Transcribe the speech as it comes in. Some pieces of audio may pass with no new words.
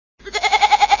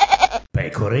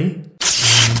Pecore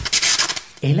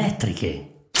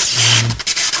elettriche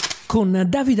con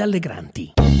Davide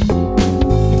Allegranti.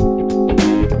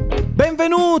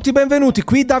 Benvenuti,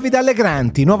 qui Davide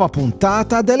Allegranti, nuova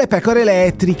puntata delle Pecore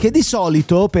elettriche. Di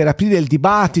solito, per aprire il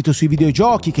dibattito sui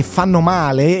videogiochi che fanno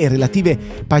male e relative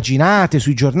paginate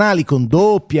sui giornali con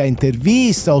doppia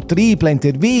intervista o tripla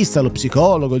intervista, lo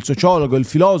psicologo, il sociologo, il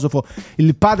filosofo,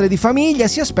 il padre di famiglia,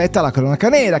 si aspetta la cronaca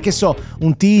nera, che so,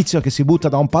 un tizio che si butta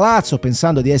da un palazzo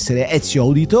pensando di essere Ezio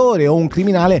Auditore o un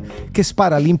criminale che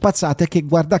spara all'impazzata e che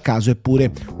guarda caso è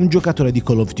pure un giocatore di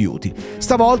Call of Duty.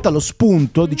 Stavolta lo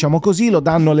spunto, diciamo così, lo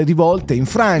danno le rivolte in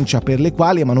Francia, per le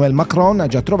quali Emmanuel Macron ha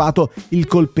già trovato il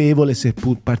colpevole,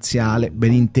 seppur parziale,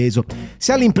 ben inteso.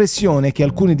 Si ha l'impressione che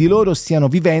alcuni di loro stiano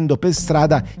vivendo per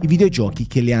strada i videogiochi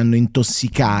che li hanno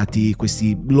intossicati.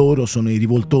 Questi loro sono i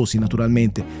rivoltosi,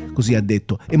 naturalmente, così ha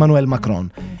detto Emmanuel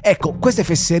Macron. Ecco, queste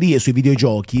fesserie sui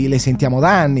videogiochi le sentiamo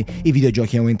da anni. I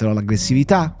videogiochi aumentano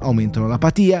l'aggressività, aumentano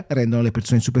l'apatia, rendono le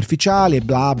persone superficiali e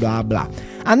bla bla bla.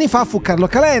 Anni fa fu Carlo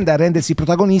Calenda a rendersi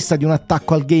protagonista di un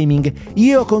attacco al gaming.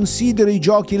 Io considero i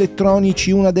giochi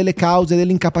elettronici una delle cause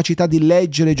dell'incapacità di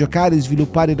leggere, giocare e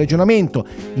sviluppare il ragionamento.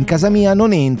 In casa mia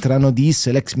non entrano,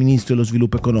 disse l'ex ministro dello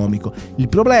sviluppo economico. Il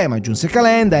problema, aggiunse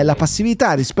Calenda, è la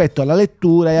passività rispetto alla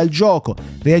lettura e al gioco.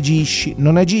 Reagisci,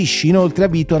 non agisci, inoltre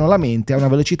abituano la mente a una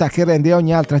velocità che rende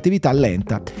ogni altra attività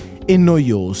lenta e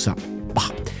noiosa.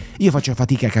 Io faccio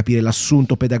fatica a capire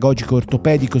l'assunto pedagogico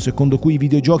ortopedico secondo cui i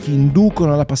videogiochi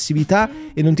inducono alla passività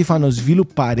e non ti fanno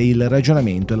sviluppare il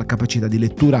ragionamento e la capacità di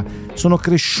lettura. Sono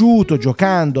cresciuto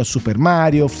giocando a Super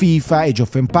Mario, FIFA, Age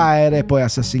of Empire, poi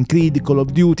Assassin's Creed, Call of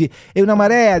Duty e una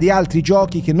marea di altri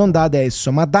giochi che non da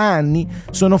adesso, ma da anni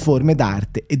sono forme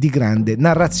d'arte e di grande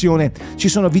narrazione. Ci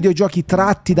sono videogiochi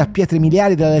tratti da pietre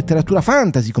miliari della letteratura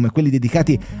fantasy, come quelli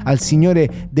dedicati al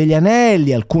Signore degli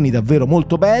Anelli, alcuni davvero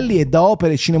molto belli, e da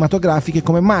opere cinematografiche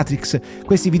come Matrix.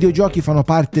 Questi videogiochi fanno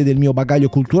parte del mio bagaglio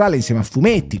culturale insieme a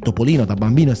fumetti. Topolino da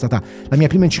bambino è stata la mia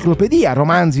prima enciclopedia,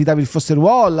 romanzi di David Foster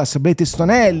Wallace, Bret Easton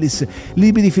Ellis,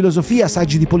 libri di filosofia,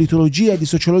 saggi di politologia e di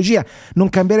sociologia. Non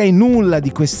cambierei nulla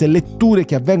di queste letture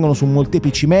che avvengono su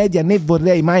molteplici media, né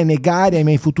vorrei mai negare ai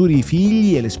miei futuri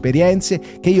figli e le esperienze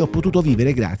che io ho potuto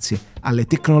vivere grazie alle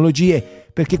tecnologie,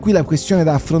 perché qui la questione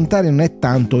da affrontare non è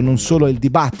tanto non solo il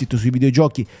dibattito sui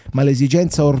videogiochi, ma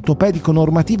l'esigenza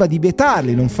ortopedico-normativa di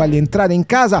vietarli, non farli entrare in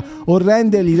casa o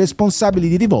renderli responsabili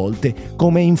di rivolte,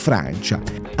 come in Francia.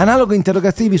 Analoghi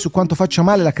interrogativi su quanto faccia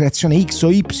male la creazione X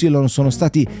o Y sono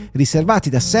stati riservati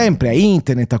da sempre a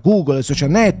internet, a Google, ai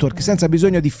social network, senza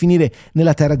bisogno di finire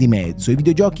nella terra di mezzo. I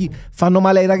videogiochi fanno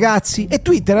male ai ragazzi? E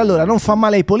Twitter allora non fa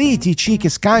male ai politici che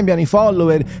scambiano i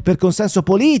follower per consenso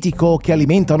politico o che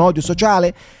alimentano odio sociale?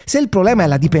 Se il problema è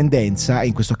la dipendenza, e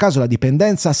in questo caso la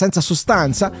dipendenza senza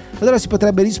sostanza, allora si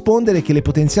potrebbe rispondere che le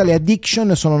potenziali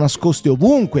addiction sono nascoste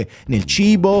ovunque, nel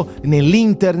cibo,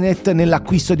 nell'internet,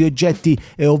 nell'acquisto di oggetti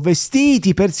o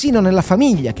vestiti, persino nella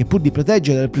famiglia, che pur di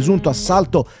proteggere dal presunto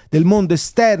assalto del mondo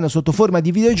esterno sotto forma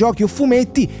di videogiochi o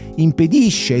fumetti,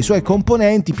 impedisce ai suoi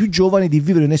componenti più giovani di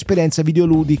vivere un'esperienza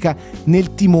videoludica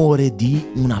nel timore di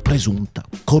una presunta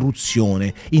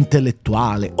corruzione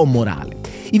intellettuale o morale.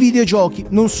 I videogiochi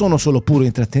non sono solo puro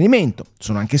intrattenimento,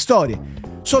 sono anche storie.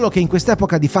 Solo che in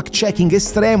quest'epoca di fact-checking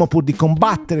estremo, pur di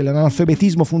combattere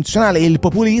l'analfabetismo funzionale e il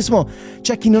populismo,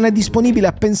 c'è chi non è disponibile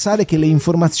a pensare che le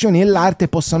informazioni e l'arte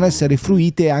possano essere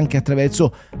fruite anche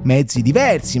attraverso mezzi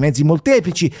diversi, mezzi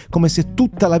molteplici, come se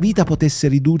tutta la vita potesse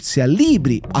ridursi a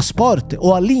libri, a sport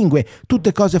o a lingue,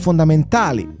 tutte cose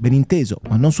fondamentali, ben inteso,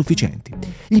 ma non sufficienti.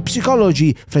 Gli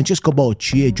psicologi Francesco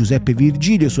Bocci e Giuseppe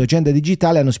Virgilio su Agenda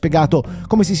Digitale hanno spiegato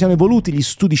come si siano evoluti gli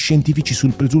studi scientifici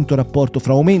sul presunto rapporto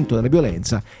fra aumento della violenza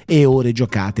e ore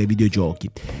giocate ai videogiochi.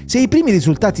 Se i primi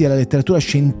risultati della letteratura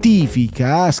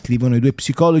scientifica, scrivono i due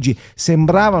psicologi,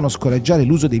 sembravano scoraggiare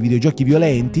l'uso dei videogiochi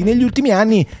violenti, negli ultimi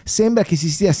anni sembra che si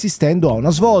stia assistendo a una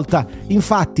svolta.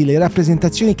 Infatti le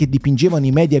rappresentazioni che dipingevano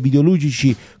i media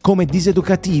videoludici come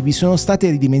diseducativi sono state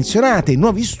ridimensionate e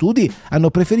nuovi studi hanno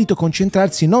preferito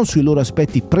concentrarsi non sui loro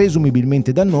aspetti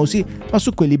presumibilmente dannosi, ma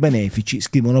su quelli benefici,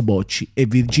 scrivono Bocci e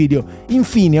Virgilio.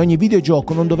 Infine, ogni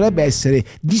videogioco non dovrebbe essere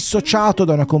dissociato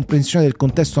da una comprensione del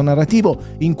contesto narrativo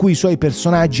in cui i suoi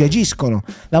personaggi agiscono.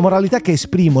 La moralità che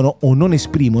esprimono o non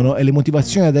esprimono e le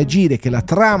motivazioni ad agire che la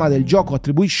trama del gioco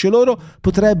attribuisce loro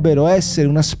potrebbero essere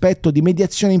un aspetto di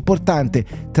mediazione importante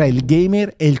tra il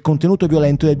gamer e il contenuto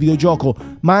violento del videogioco,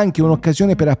 ma anche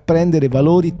un'occasione per apprendere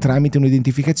valori tramite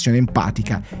un'identificazione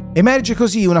empatica. Emerge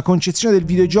così una concezione del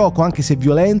videogioco, anche se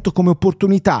violento, come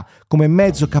opportunità, come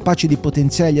mezzo capace di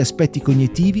potenziare gli aspetti aspetti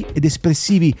cognitivi ed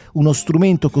espressivi uno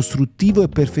strumento costruttivo e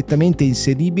perfettamente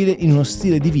inseribile in uno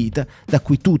stile di vita da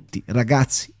cui tutti,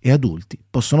 ragazzi e adulti,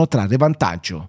 possono trarre vantaggio.